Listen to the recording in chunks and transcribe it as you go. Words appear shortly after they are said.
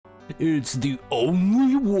It's the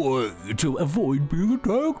only way to avoid being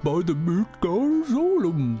attacked by the Midgar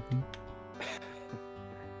Zolom.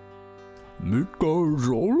 Midgar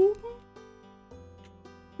Zolom?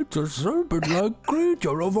 It's a serpent-like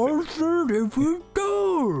creature of our 30 feet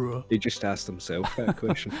tall. He just asked himself that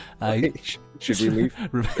question. Aye. Should we leave?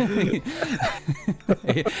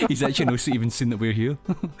 He's actually not even seen that we're here.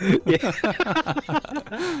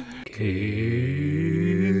 Okay.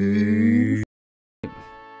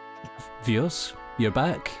 Viewers, you're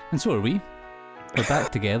back, and so are we. We're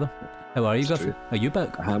back together. How are you, Guffy? Are you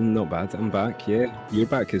back? I'm not bad. I'm back. Yeah, you're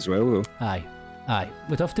back as well, though. Aye, aye.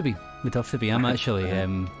 We'd have to be. We'd have to be. I'm actually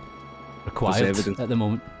required at the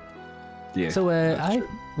moment. Yeah. So aye,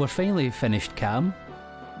 we're finally finished Cam,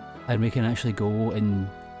 and we can actually go and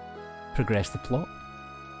progress the plot.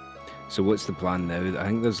 So what's the plan now? I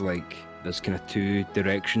think there's kind of two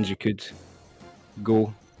directions you could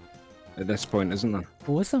go at this point, isn't there?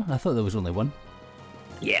 Oh, is there? I thought there was only one.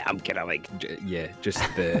 Yeah, I'm kind of just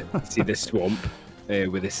see the swamp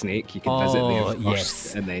with the snake. You can visit there first,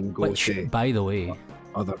 yes. And then go Which, to by the way,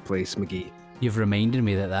 other place, McGee. You've reminded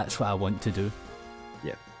me that that's what I want to do.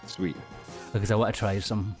 Yeah, sweet. Because I want to try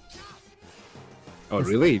some. Oh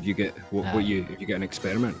really? If you get if you get an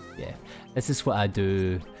experiment? Yeah, this is what I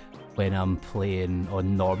do when I'm playing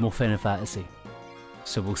on normal Final Fantasy.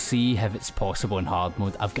 So we'll see if it's possible in hard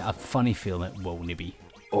mode. I've got a funny feeling it won't be.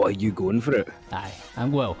 Oh, are you going for it? Aye,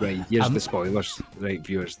 I'm well. Right, here's the spoilers. Right,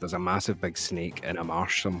 viewers, there's a massive big snake in a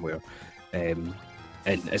marsh somewhere. And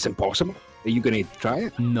it's impossible. Are you going to try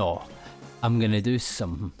it? No, I'm going to do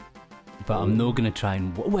something. But I'm not going to try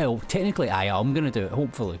and... Well, technically I am going to do it,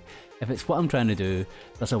 hopefully. If it's what I'm trying to do,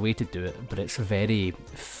 there's a way to do it, but it's very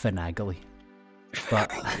finagly.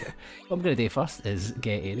 But what I'm going to do first is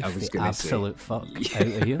get Aerith the absolute fuck out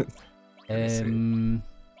of here.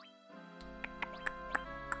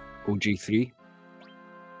 OG3?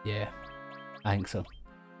 Yeah, I think so.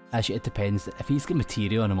 Actually, it depends. If he's got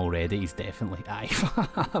material on him already, he's definitely... Aye,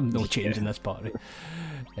 I'm no changing this party.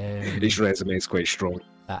 His resume is quite strong.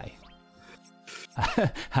 Aye.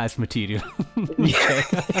 Has material.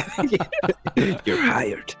 You're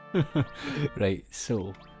hired. Right,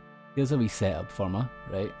 so here's a wee setup for me,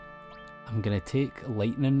 right? I'm gonna take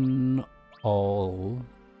lightning all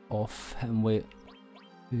off him. Wait,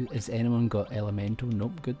 has anyone got elemental?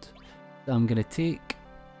 Nope, good. So I'm gonna take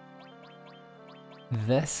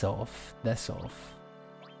this off,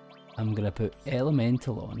 I'm gonna put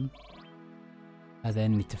elemental on. I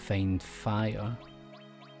then need to find fire.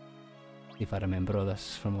 If I remember all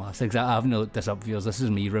this from last, I haven't looked this up, viewers. This is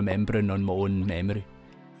me remembering on my own memory.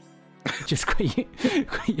 Just quite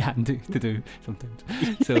handy to do sometimes.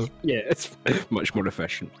 So yeah, it's much more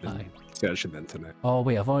efficient than searching the internet. Oh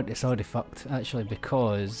wait, it's already fucked actually,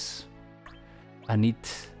 because I need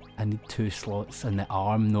 2 slots in the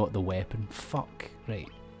arm, not the weapon. Fuck. Right.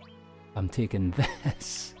 I'm taking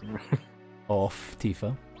this off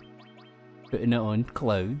Tifa, putting it on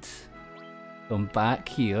Cloud, going back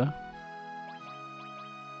here.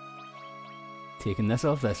 Taking this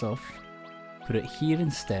off, put it here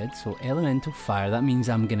instead, so elemental fire. That means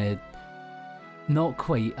I'm gonna I don't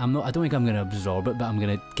think I'm gonna absorb it, but I'm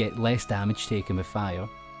gonna get less damage taken with fire.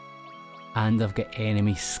 And I've got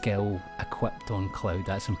enemy skill equipped on Cloud,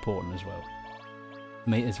 that's important as well.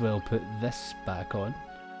 Might as well put this back on.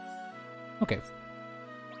 Okay.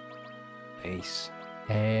 Nice.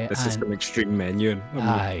 This is some extreme menu.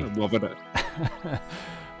 I'm loving it.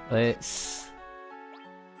 Let's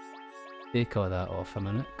take all that off a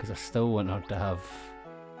minute, because I still want her to have...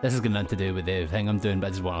 This is got nothing to do with the thing I'm doing, but I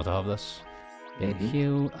just want her to have this.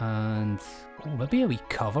 Heal and... Oh, maybe a wee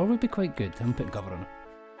cover would be quite good. I'm putting cover on it.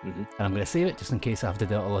 And I'm going to save it just in case I have to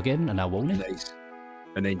do it all again, and I won't. Nice.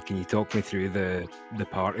 And then can you talk me through the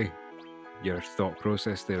party? Your thought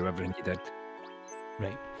process there, everything you did?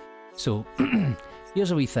 Right. So,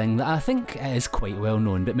 here's a wee thing that I think is quite well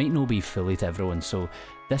known, but might not be fully to everyone. So,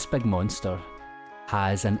 this big monster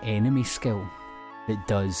has an enemy skill that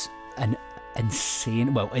does an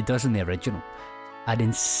insane, well, it does in the original, an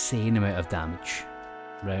insane amount of damage,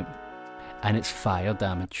 right? And it's fire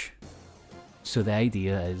damage. So the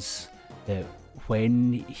idea is that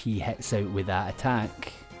when he hits out with that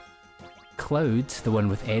attack, Cloud, the one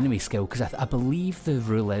with enemy skill, because I believe the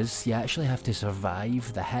rule is you actually have to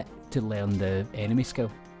survive the hit to learn the enemy skill.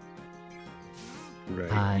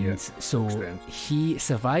 Right, and so he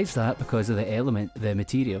survives that because of the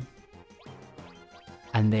material,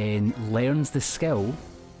 and then learns the skill,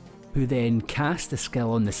 who then casts the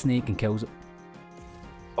skill on the snake and kills it.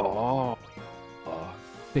 Oh.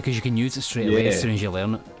 Because you can use it straight away as soon as you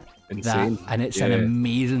learn it. insane. And it's an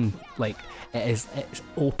amazing, like, it's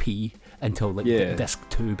OP until like disc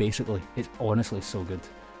 2 basically. It's honestly so good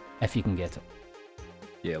if you can get it.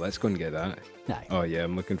 Yeah, let's go and get that. Aye. Oh yeah,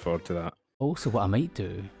 I'm looking forward to that. Also, what I might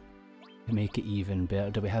do to make it even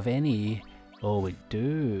better, do we have any? Oh, we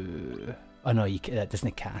do. Oh no, that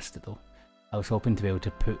doesn't cast it though. I was hoping to be able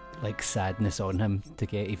to put like sadness on him to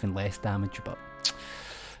get even less damage, but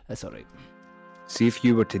that's alright. See, if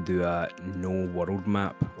you were to do a no world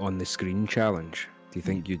map on the screen challenge, do you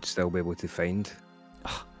think you'd still be able to find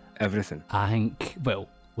everything? I think, well,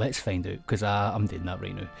 let's find out, because I'm doing that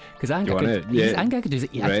right now. Because I think I could do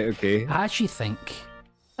it. Right, okay. I actually think,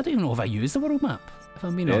 I don't even know if I use the world map, if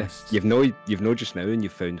I'm being honest. You've know just now and you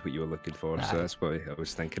found what you were looking for, so that's what I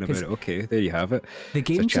was thinking about it. Okay, there you have it. The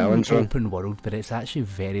game's an open world, but it's actually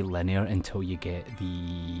very linear until you get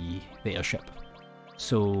the airship.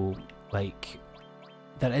 So, like,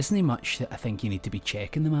 there isn't much that I think you need to be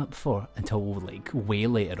checking the map for until like way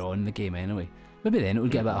later on in the game anyway. Maybe then it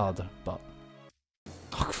would get a bit harder, but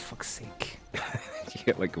oh, for fuck's sake. You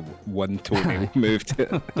get like one toenail moved.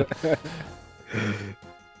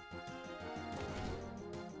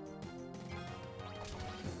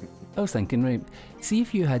 I was thinking, right, see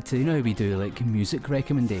if you had to, you know how we do like music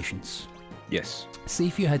recommendations? Yes. See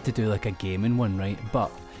if you had to do like a gaming one, right?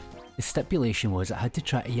 But the stipulation was you had to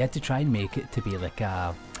try and make it to be like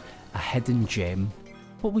a hidden gem.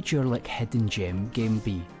 What would your like hidden gem game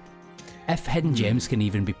be? If hidden gems can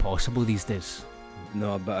even be possible these days.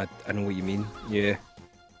 No, but I know what you mean. Yeah.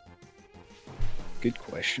 Good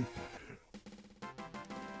question.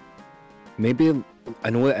 Maybe, I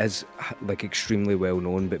know it is like extremely well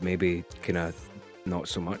known, but maybe kind of not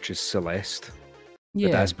so much as Celeste. Yeah.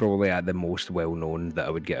 But that's probably at the most well known that I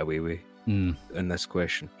would get away with in this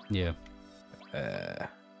question. Yeah.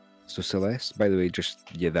 So Celeste, by the way, just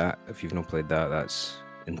that if you've not played that, that's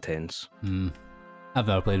intense. I've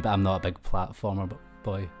never played it, but I'm not a big platformer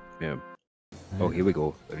boy. Yeah. Oh, here we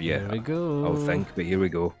go. Yeah. Here we go. I'll think, but here we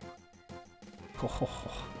go.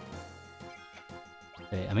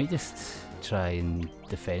 Right, I might just try and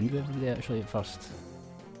defend with everybody actually at first.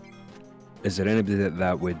 Is there anybody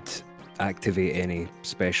that would activate any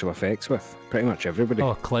special effects with? Pretty much everybody.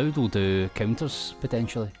 Oh, Cloud will do counters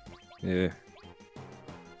potentially. Yeah.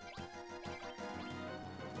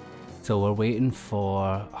 So we're waiting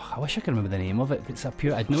for. Oh, I wish I could remember the name of it. It's a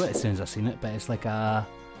pure. I'd know it as soon as I seen it, but it's like a.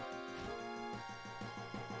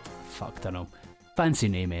 Fuck, don't know. Fancy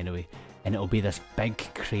name anyway, and it'll be this big,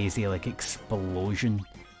 crazy like explosion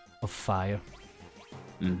of fire.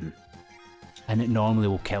 And it normally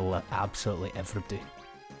will kill absolutely everybody.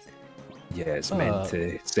 Yeah, it's meant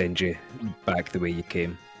to send you back the way you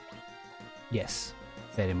came. Yes,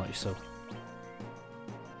 very much so.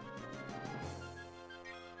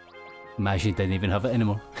 Imagine didn't even have it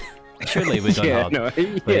anymore. Surely it would have done hard.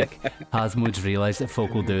 No, like, Cosmo's realised that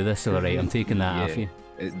folk will do this, so alright, I'm taking that off you.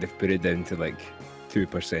 They've put it down to like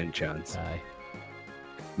 2% chance. Aye.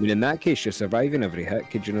 I mean, in that case, you're surviving every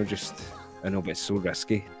hit. Could you know just... I know, but it's so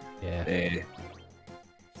risky. Yeah.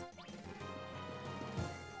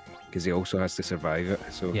 Because he also has to survive it,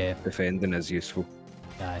 so defending is useful.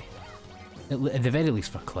 Aye. At the very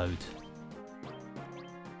least for Cloud.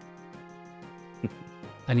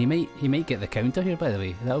 And he might get the counter here, by the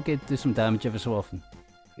way. That'll do some damage every so often.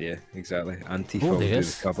 Yeah, exactly. Anti-fall to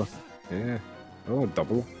the cover. Yeah. Oh,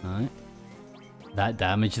 double. Alright. That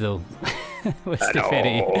damage though. Was I the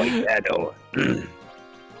very... I know.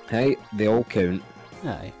 Hey, they all count.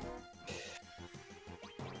 Aye.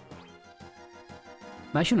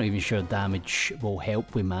 I'm actually not even sure damage will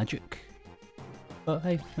help with magic. But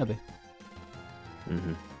hey, maybe.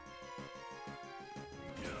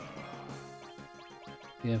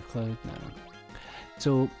 Yeah, Cloud, no.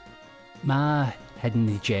 So, my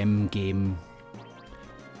hidden gem game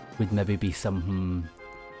would maybe be something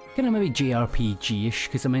kind of maybe JRPG-ish,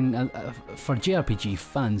 because I mean, for JRPG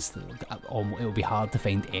fans, it would be hard to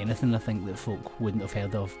find anything I think that folk wouldn't have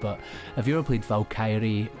heard of, but have you ever played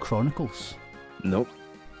Valkyrie Chronicles? Nope.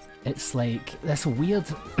 It's like this weird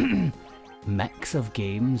mix of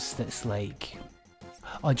games that's like...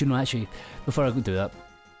 Oh, do you know, actually, before I go do that,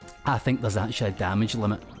 I think there's actually a damage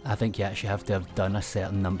limit. I think you actually have to have done a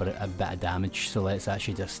certain a bit of damage, so let's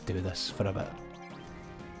actually just do this for a bit.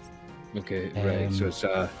 Okay, right, so it's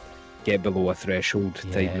a get below a threshold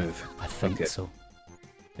type move. I think so.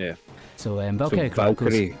 Yeah. So Valkyrie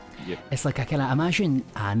Chronicles, yep. It's like a kind of, imagine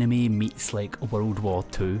anime meets like World War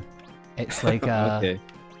II. It's like a,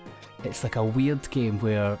 it's like a weird game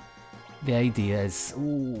where the idea is,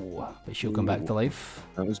 but she'll come back to life.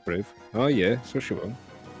 That was brave. Oh yeah, so she will.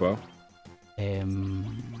 Well.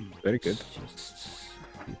 Very good.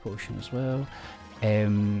 potion as well.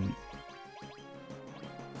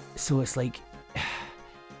 So it's like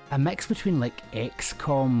a mix between like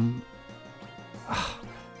XCOM,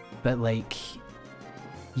 but like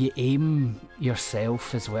you aim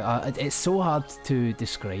yourself as well. It's so hard to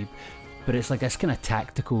describe, but it's like this kind of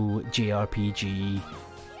tactical JRPG,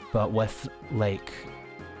 but with like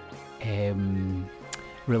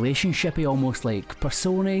relationshipy, almost like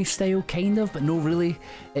Persona style kind of, but no really.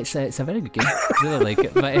 It's a very good game. I really like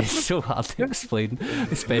it, but it's so hard to explain,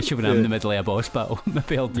 especially when I'm in the middle of a boss battle.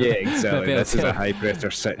 Maybe I'll do exactly. This is a high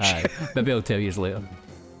pressure sitch. Maybe I'll tell you later.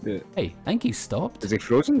 Hey, I think he's stopped. Is he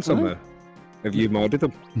frozen somehow? Have you modded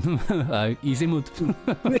him? Easy mode.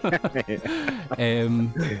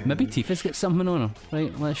 Maybe Tifa's got something on him.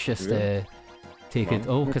 Right, let's just take it.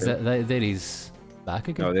 Oh, because there he's back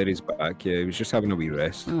again. Oh, there he's back, yeah. He was just having a wee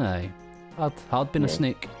rest. Aye. Hard being a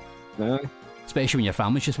snake. Aye. Especially when your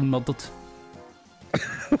family's just been murdered.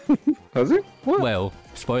 Has it? What? Well,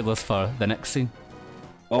 spoilers for the next scene.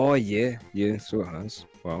 Oh, yeah. Yeah, so it has.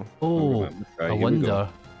 Wow. Oh, I wonder.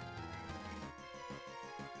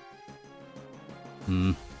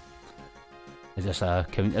 Is this a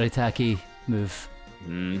counter-attacky move?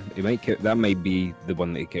 That might be the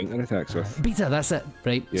one that he counter-attacks with. Beta, that's it.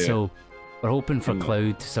 Right, so we're hoping for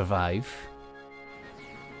Cloud to survive.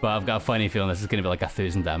 But I've got a funny feeling this is going to be like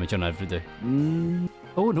 1,000 damage on every day.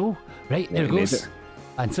 Oh no. Right, there it goes.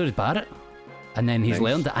 And so did Barret. And then he's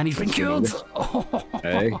learned it and he's been cured.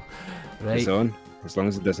 Hey, right. It's on. As long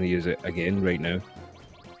as it doesn't use it again right now.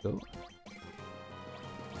 Go.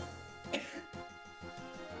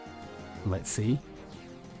 Let's see.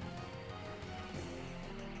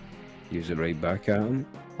 Use it right back at him.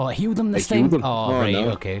 Oh, I healed him this time? Oh, right,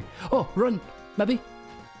 okay. Oh, run, maybe.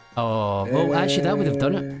 Oh, well, actually, that would have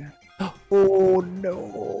done it. Oh,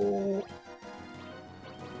 no.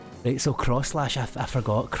 Right, so cross slash, I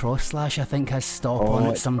forgot. Cross slash, I think, has stop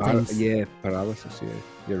on it sometimes. Yeah, paralysis, yeah.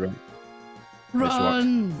 You're right.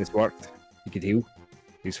 Run! This worked. He could heal.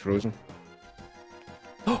 He's frozen.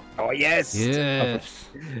 Oh, yes! Yes!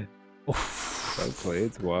 Well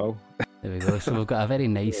played, wow. There we go, so we've got a very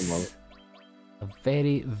nice, a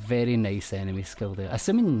very, very nice enemy skill there.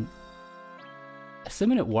 Assuming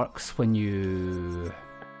it works when you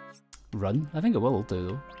run. I think it will do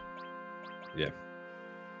though. Yeah.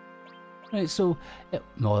 Right, so,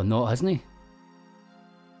 no, hasn't he?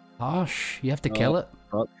 Harsh, you have to kill it.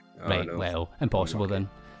 Fuck. Oh, right, no. well, impossible then.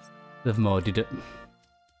 They've modded it.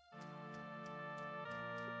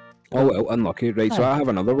 Oh, well, unlucky. Right, so I have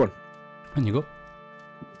another one. And you go.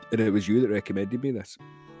 And it was you that recommended me this.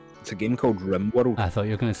 It's a game called RimWorld. I thought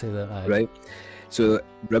you were going to say that. Right. So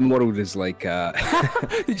RimWorld is like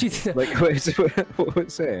Did you say like what's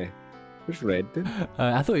Red doing?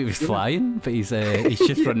 I thought he was flying, but he's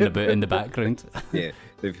just running about in the background. Yeah,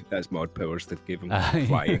 that's mod powers they've given him.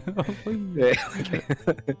 Flying.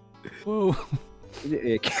 Whoa.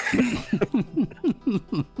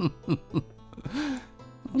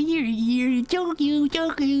 You're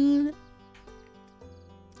joking.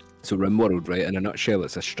 So RimWorld, right, in a nutshell,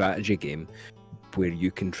 it's a strategy game where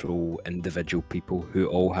you control individual people who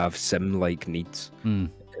all have sim-like needs,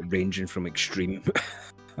 ranging from extreme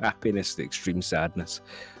happiness to extreme sadness.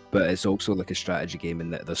 But it's also like a strategy game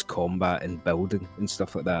in that there's combat and building and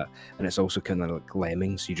stuff like that. And it's also kind of like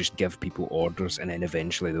Lemmings. You just give people orders and then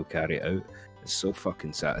eventually they'll carry it out. It's so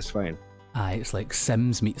fucking satisfying. Aye, it's like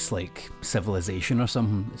Sims meets like Civilization or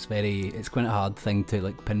something. It's quite a hard thing to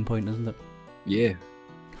like pinpoint, isn't it? Yeah.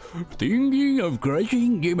 Thinking of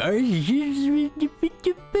crashing devices.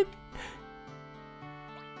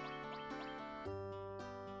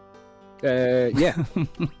 Yeah.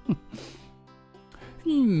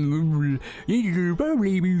 It'll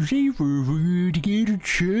probably be safer for you to get a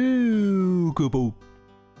chocobo.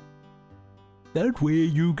 That way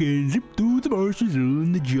you can zip through the marshes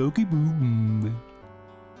on the jockey boom.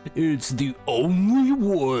 It's the only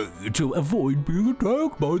way to avoid being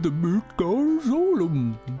attacked by the Midgar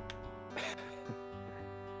Zolom.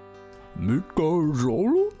 Midgar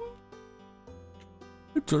Zolom?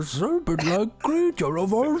 It's a serpent-like creature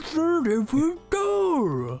of our 30-foot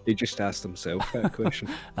door. He just asked himself that question.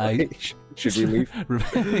 Should we leave?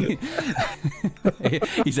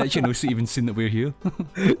 He's actually not even seen that we're here.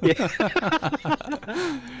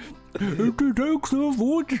 It detects the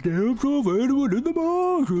footsteps of anyone in the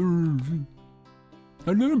marshes.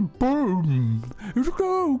 And then boom, it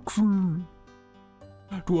attacks.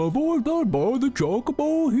 To avoid that, buy the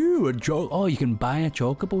chocobo here. And oh, you can buy a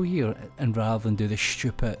chocobo here, and rather than do the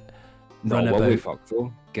stupid runabout. Fuck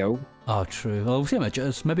though, Gil. Oh, true. Well, we'll see how much it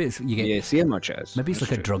is. Maybe it's you get. Yeah, see how much it is. Maybe it's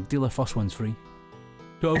like a drug dealer. First one's free.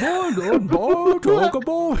 Talk about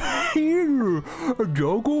here.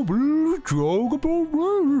 Talk about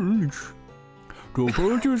range. The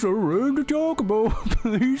purchase are ready to talk about.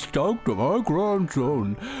 Please talk to my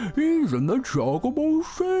grandson. He's in the chocobo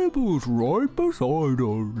stables right beside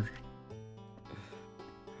us.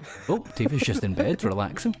 Oh, Tifa's just in bed,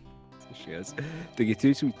 relaxing. She is. Dougie,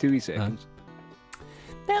 two seconds.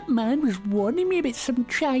 That man was warning me about some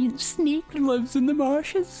giant snake that lives in the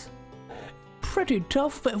marshes. Pretty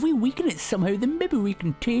tough, but if we weaken it somehow, then maybe we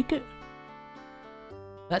can take it.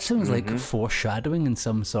 That sounds like foreshadowing in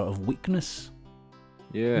some sort of weakness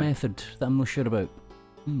method that I'm not sure about.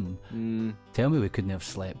 Tell me we couldn't have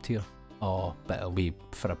slept here. Oh, but it'll be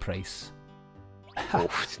for a price. Oh,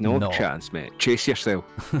 no chance, mate. Chase yourself.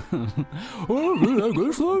 Oh, I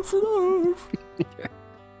guess that's enough.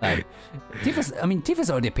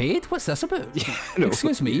 Tifa's already paid. What's this about? Yeah, no.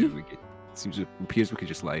 Excuse me. It appears we could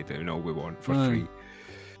just lie down all we want for free.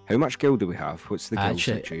 How much gil do we have? What's the gil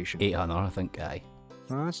situation? 800, I think. Aye.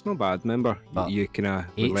 That's not bad. Remember, you kind of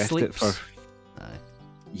left sleeps. it for. Aye.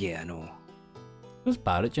 Yeah, I know. There's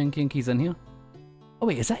Barrett Jinkies in here. Oh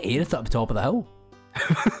wait, is that Aerith up the top of the hill?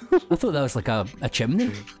 I thought that was like a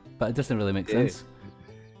chimney, but it doesn't really make sense.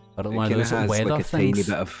 Or one of those weather like a things. tiny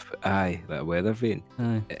bit of that weather vane.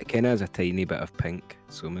 Aye. It kind of has a tiny bit of pink,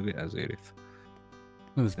 so maybe it is Aerith.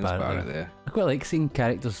 There's Barrett there. I quite like seeing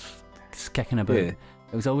characters kicking about. Yeah.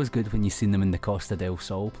 It was always good when you seen them in the Costa del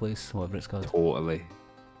Sol place, whatever it's called. Totally.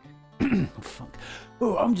 Oh, fuck.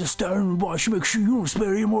 Oh, I'm just standing and watch, make sure you don't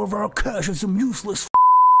spend any more of our cash on some useless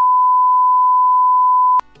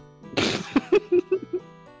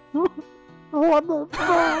What the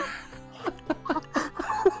fuck?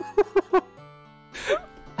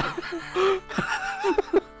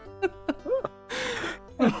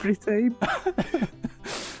 Every time.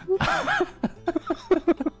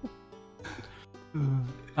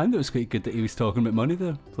 I know it was quite good that he was talking about money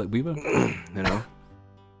there, like we were. I know.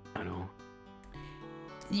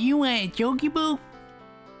 You want a chocobo?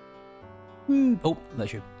 Oh,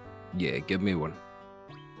 that's you. Yeah, give me one.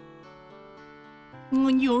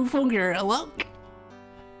 You folk are a luck.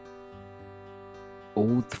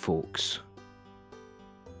 Old folks.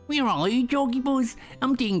 Where are you, chocobos?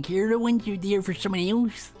 I'm taking care of one you're there for someone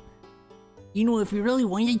else. You know, if you really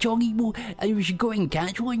want a chocobo, you should go and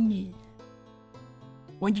catch one.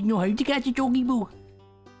 Want to know how to catch a chocobo?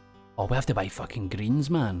 Oh, we have to buy fucking greens,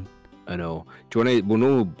 man. I know. Do you want to? We'll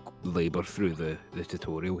no labour through the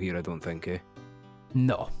tutorial here, I don't think, eh?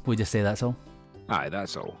 No, we'll just say that's all. Aye,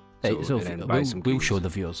 that's all. Right, so we'll show the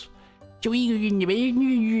viewers.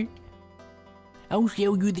 I'll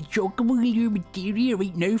sell you the chocobo material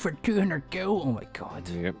right now for 200 gil. Oh my god.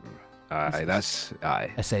 Yep. Aye, that's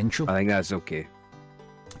essential. I think that's okay.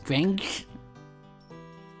 Thanks.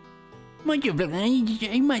 Much obliged.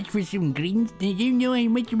 How much for some greens? Did you know how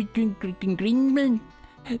much we drink greens, man?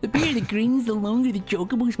 The bigger the greens, the longer the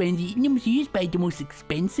chocobo spends eating them, so you just buy the most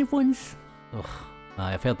expensive ones. Ugh.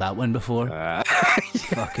 I've heard that one before.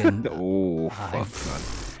 Fucking. Oh, fuck, man.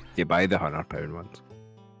 You buy the £100 ones.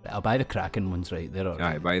 I'll buy the Kraken ones, right? They're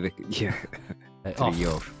alright. Aye, buy the. Yeah. Three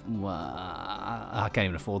off. I can't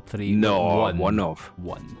even afford three. No, one off.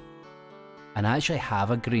 One. And I actually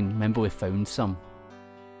have a green. Remember, we found some.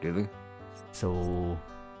 Really? So.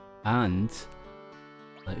 And.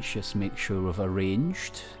 Let's just make sure we've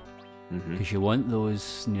arranged. Because you want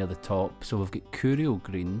those near the top. So we've got Curio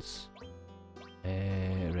greens.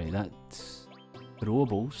 Right, that's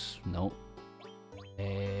throwables. No.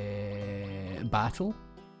 Battle.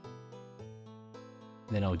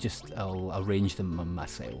 Then I'll arrange them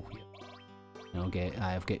myself here.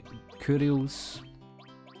 I've got Curios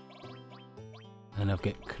and I've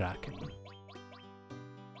got Kraken.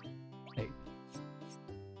 Right.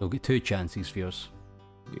 So I'll get 2 chances for yours.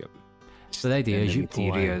 Yep. So the idea is you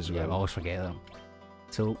as well. Yeah, I always forget them.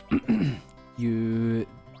 So you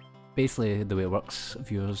basically the way it works,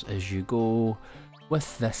 viewers, is you go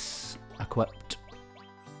with this equipped.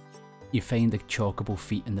 You find the chocobo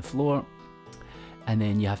feet in the floor, and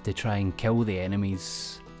then you have to try and kill the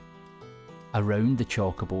enemies around the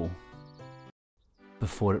chocobo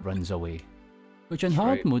before it runs away. Which in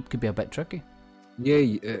hard mode could be a bit tricky.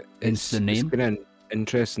 Yeah, it's the name. It's been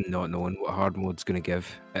interesting not knowing what hard mode's going to give.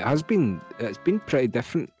 It's been pretty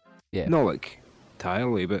different. Yeah. Not like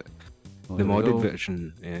entirely, but the modded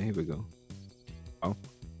version. Yeah, here we go. Oh.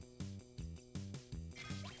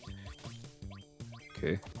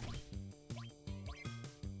 Okay.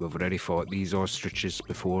 We've already fought these ostriches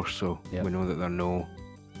before, so we know that they're no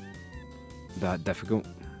that difficult.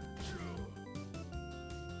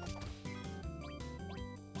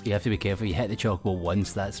 You have to be careful. You hit the chocobo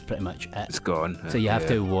once, that's pretty much it. It's gone. So you have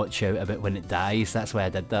to watch out about when it dies. That's why I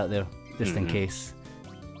did that there, just in case.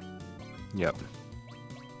 Yep.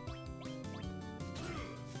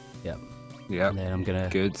 Yep. Yep. And then I'm gonna...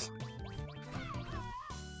 Good.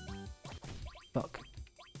 Fuck.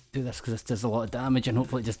 Do this because this does a lot of damage and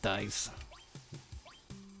hopefully it just dies.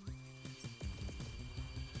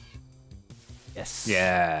 Yes.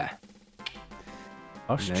 Yeah.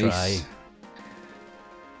 First try.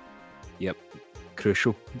 Yep.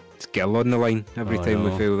 Crucial. Skill on the line every time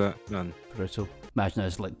we fail that. Man. Brutal. Imagine I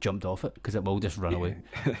just like jumped off it because it will just run away.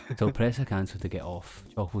 So press a cancel to get off.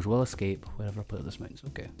 Chocobos will escape wherever player dismounts.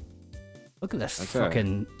 Okay. Look at this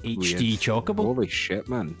fucking HD chocobo. Holy shit,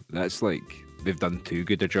 man. That's like, they've done too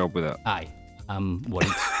good a job with it. Aye. I'm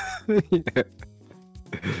worried.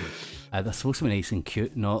 They're supposed to be nice and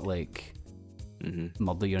cute, not like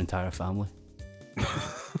murder your entire family.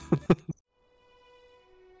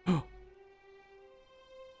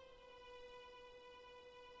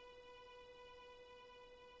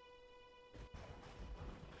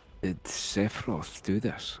 Did Sephiroth do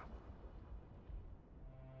this?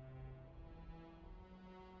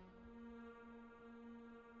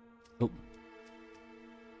 Oh.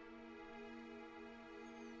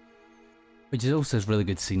 Which is also a really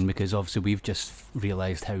good scene because obviously we've just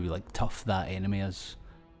realised how like tough that enemy is.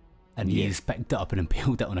 And he's picked it up and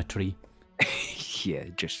impaled it on a tree. Yeah,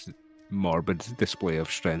 just morbid display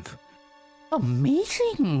of strength.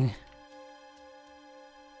 Amazing!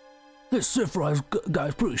 This Sephiroth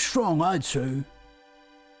guy's pretty strong, I'd say.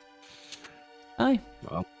 Aye.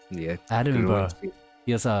 Well, yeah. I remember,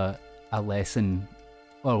 here's a lesson,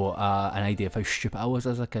 or an idea of how stupid I was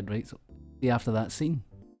as a kid, right? So, see, after that scene,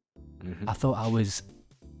 I thought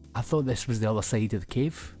this was the other side of the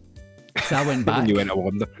cave. So I went back. You went to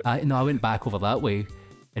wander. I went back over that way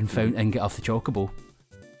and found and get off the chocobo,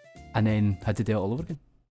 and then had to do it all over again.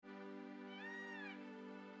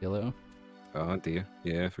 See you later. Oh dear.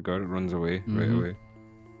 Yeah, I forgot it runs away right away.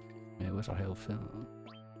 Yeah, what's our health?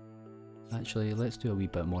 Actually, let's do a wee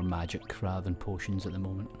bit more magic rather than potions at the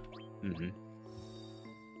moment. Okay,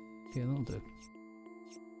 that'll do.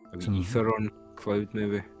 A wee ether on Cloud,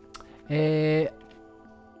 maybe? Is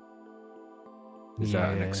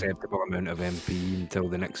that an acceptable amount of MP until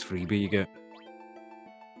the next freebie you get?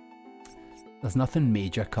 There's nothing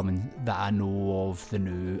major coming that I know of the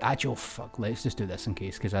new... Actually, fuck, let's just do this in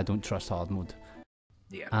case, because I don't trust hard mode.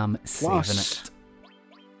 Yeah. I'm saving it.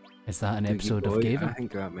 Is that an episode of gaming? I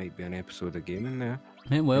think that might be an episode of gaming there.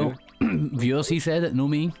 Yeah, well, viewers, he said it, no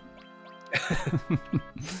me.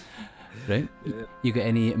 Right. Yeah. You got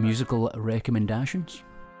any musical recommendations?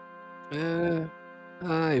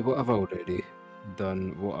 Aye, what have I already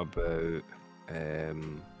done? What about...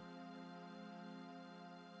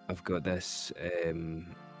 I've got this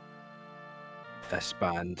this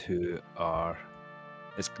band who are...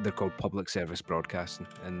 they're called Public Service Broadcasting,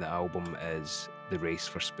 and the album is The Race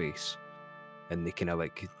for Space. And they kind of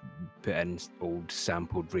like put in old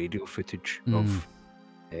sampled radio footage of...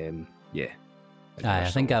 yeah. I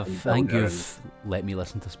think you've let me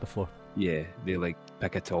listen to this before. Yeah, they like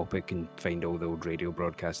pick a topic and find all the old radio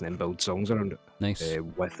broadcasts and then build songs around it. Nice.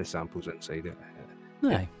 With the samples inside it. Aye.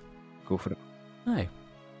 Yeah, go for it. Aye.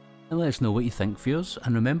 And let us know what you think, viewers.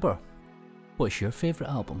 And remember, what's your favourite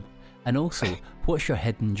album? And also, what's your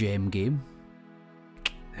hidden gem game?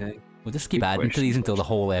 We'll just keep adding to these until the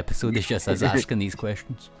whole episode is just us asking these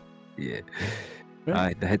questions. Yeah. Right.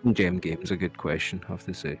 Aye, the hidden gem game's a good question, I have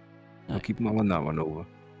to say. I'll keep mulling that one over.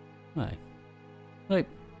 Aye. Right.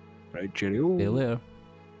 Right, cheerio. See you later.